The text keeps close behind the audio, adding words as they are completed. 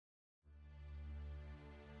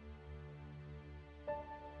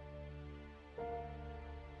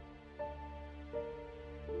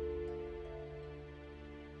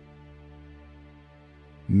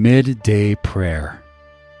Midday Prayer.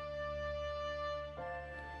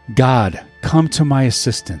 God, come to my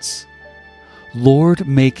assistance. Lord,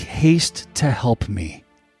 make haste to help me.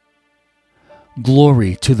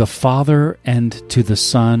 Glory to the Father, and to the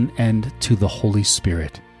Son, and to the Holy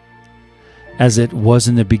Spirit, as it was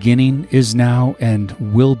in the beginning, is now, and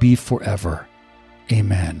will be forever.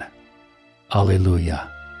 Amen. Alleluia.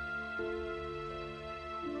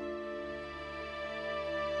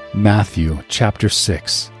 Matthew chapter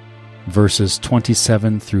 6, verses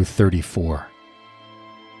 27 through 34.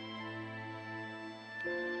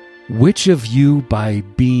 Which of you, by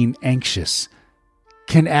being anxious,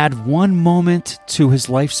 can add 1 moment to his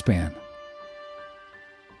lifespan?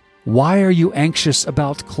 Why are you anxious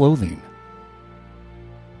about clothing?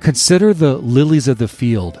 Consider the lilies of the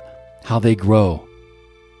field, how they grow.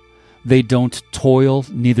 They don't toil,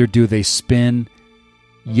 neither do they spin.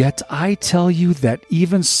 Yet I tell you that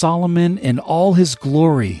even Solomon in all his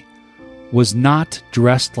glory was not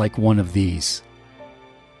dressed like one of these.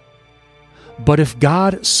 But if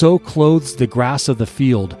God so clothes the grass of the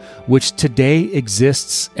field, which today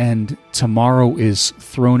exists and tomorrow is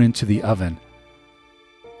thrown into the oven,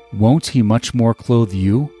 won't he much more clothe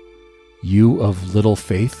you, you of little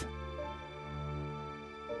faith?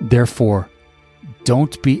 Therefore,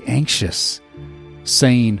 don't be anxious,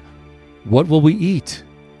 saying, "What will we eat?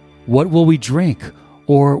 What will we drink?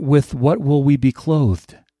 Or with what will we be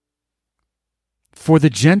clothed?" For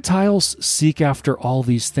the Gentiles seek after all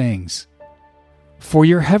these things. For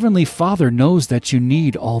your heavenly Father knows that you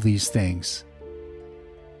need all these things.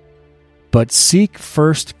 But seek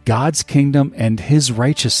first God's kingdom and his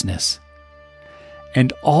righteousness,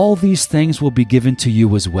 and all these things will be given to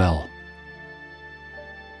you as well.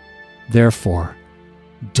 Therefore,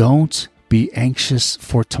 don't be anxious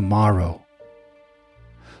for tomorrow,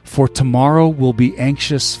 for tomorrow will be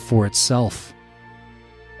anxious for itself.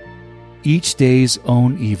 Each day's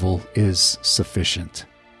own evil is sufficient.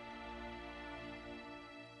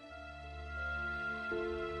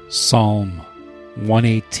 Psalm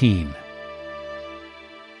 118.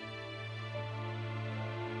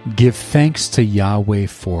 Give thanks to Yahweh,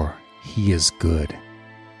 for he is good,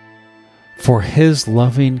 for his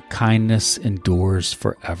loving kindness endures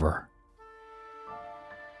forever.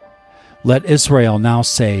 Let Israel now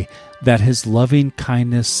say that his loving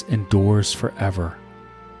kindness endures forever.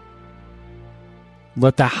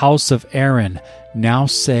 Let the house of Aaron now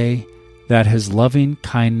say that his loving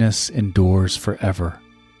kindness endures forever.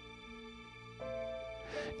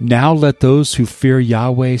 Now let those who fear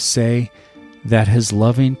Yahweh say that his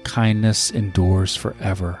loving kindness endures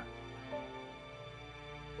forever.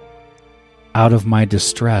 Out of my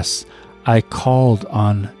distress I called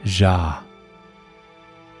on Jah.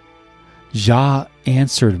 Jah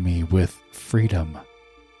answered me with freedom.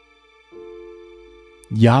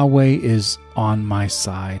 Yahweh is on my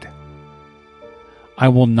side. I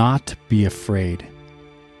will not be afraid.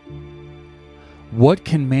 What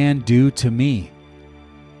can man do to me?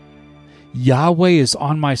 Yahweh is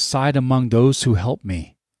on my side among those who help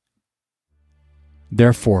me.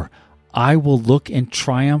 Therefore, I will look in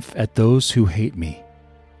triumph at those who hate me.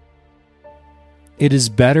 It is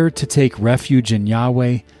better to take refuge in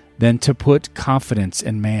Yahweh than to put confidence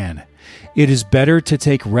in man. It is better to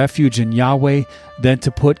take refuge in Yahweh than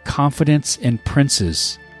to put confidence in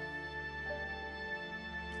princes.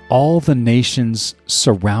 All the nations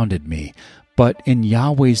surrounded me, but in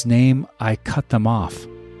Yahweh's name I cut them off.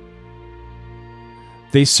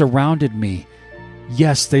 They surrounded me.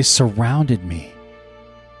 Yes, they surrounded me.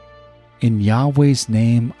 In Yahweh's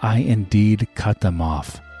name I indeed cut them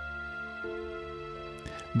off.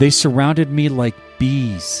 They surrounded me like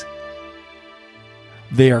bees.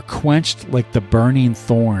 They are quenched like the burning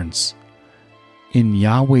thorns. In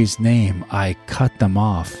Yahweh's name I cut them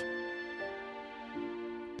off.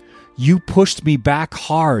 You pushed me back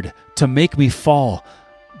hard to make me fall,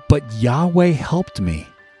 but Yahweh helped me.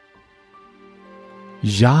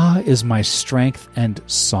 Jah is my strength and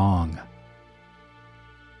song.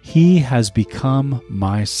 He has become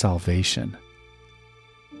my salvation.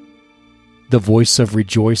 The voice of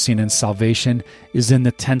rejoicing and salvation is in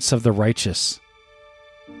the tents of the righteous.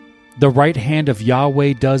 The right hand of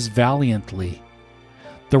Yahweh does valiantly.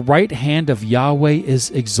 The right hand of Yahweh is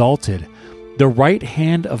exalted. The right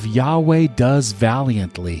hand of Yahweh does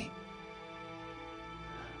valiantly.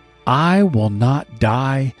 I will not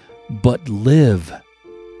die, but live,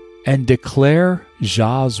 and declare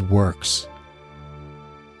Jah's works.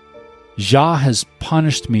 Jah has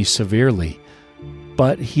punished me severely,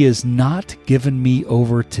 but he has not given me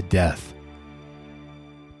over to death.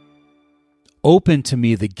 Open to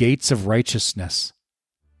me the gates of righteousness.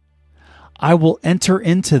 I will enter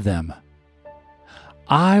into them.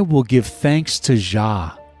 I will give thanks to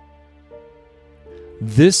Jah.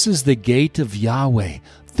 This is the gate of Yahweh.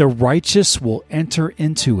 The righteous will enter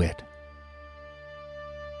into it.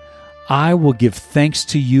 I will give thanks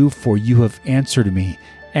to you, for you have answered me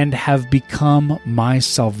and have become my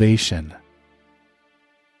salvation.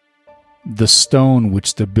 The stone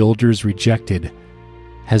which the builders rejected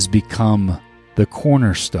has become the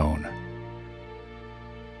cornerstone.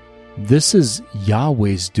 This is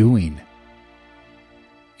Yahweh's doing.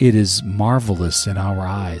 It is marvelous in our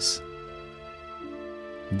eyes.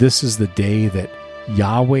 This is the day that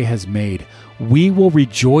Yahweh has made. We will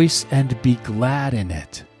rejoice and be glad in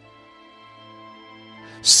it.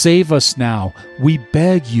 Save us now, we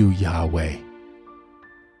beg you, Yahweh.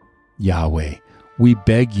 Yahweh, we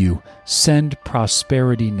beg you, send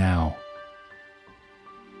prosperity now.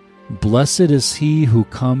 Blessed is he who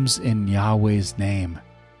comes in Yahweh's name.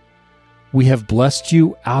 We have blessed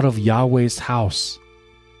you out of Yahweh's house.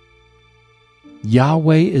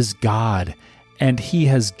 Yahweh is God, and he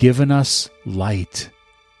has given us light.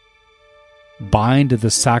 Bind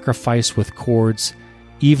the sacrifice with cords,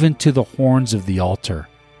 even to the horns of the altar.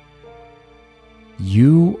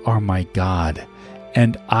 You are my God,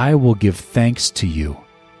 and I will give thanks to you.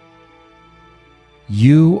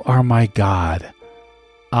 You are my God,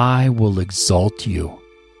 I will exalt you.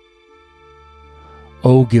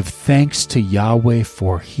 Oh, give thanks to Yahweh,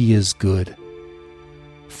 for he is good,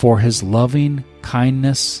 for his loving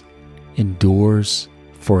kindness endures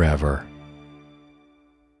forever.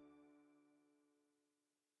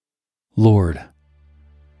 Lord,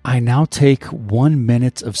 I now take 1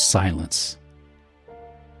 minute of silence.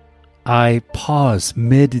 I pause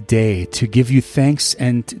midday to give you thanks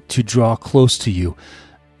and to draw close to you,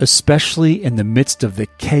 especially in the midst of the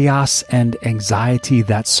chaos and anxiety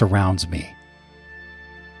that surrounds me.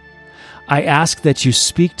 I ask that you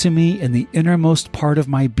speak to me in the innermost part of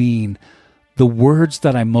my being, the words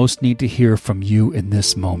that I most need to hear from you in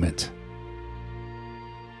this moment.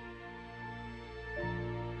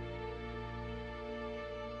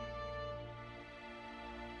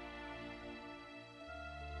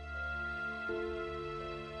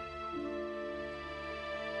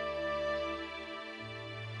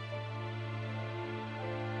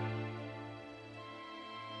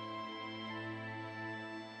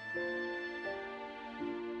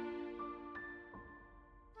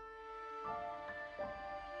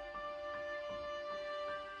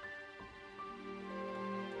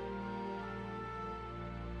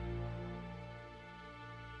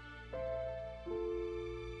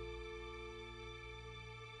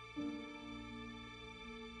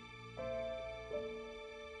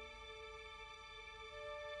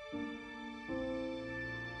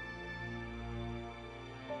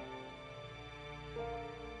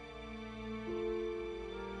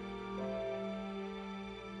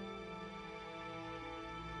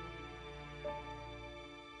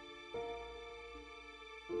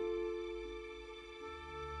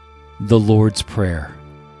 The Lord's Prayer.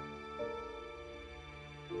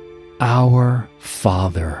 Our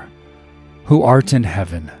Father, who art in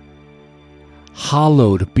heaven,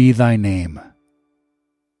 hallowed be thy name.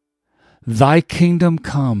 Thy kingdom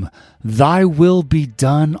come, thy will be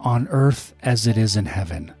done on earth as it is in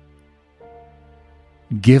heaven.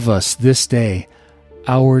 Give us this day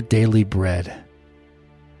our daily bread,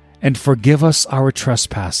 and forgive us our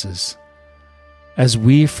trespasses, as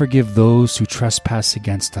we forgive those who trespass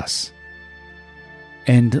against us.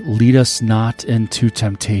 And lead us not into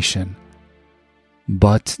temptation,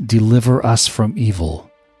 but deliver us from evil.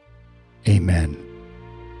 Amen.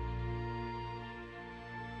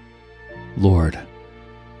 Lord,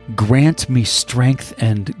 grant me strength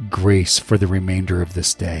and grace for the remainder of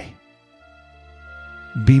this day.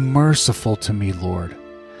 Be merciful to me, Lord,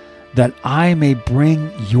 that I may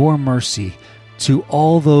bring your mercy to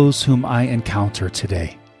all those whom I encounter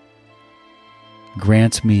today.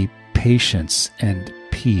 Grant me patience and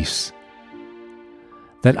peace,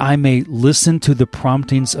 that I may listen to the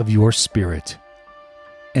promptings of your Spirit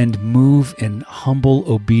and move in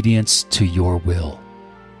humble obedience to your will.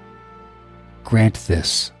 Grant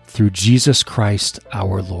this through Jesus Christ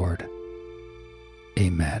our Lord.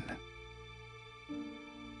 Amen.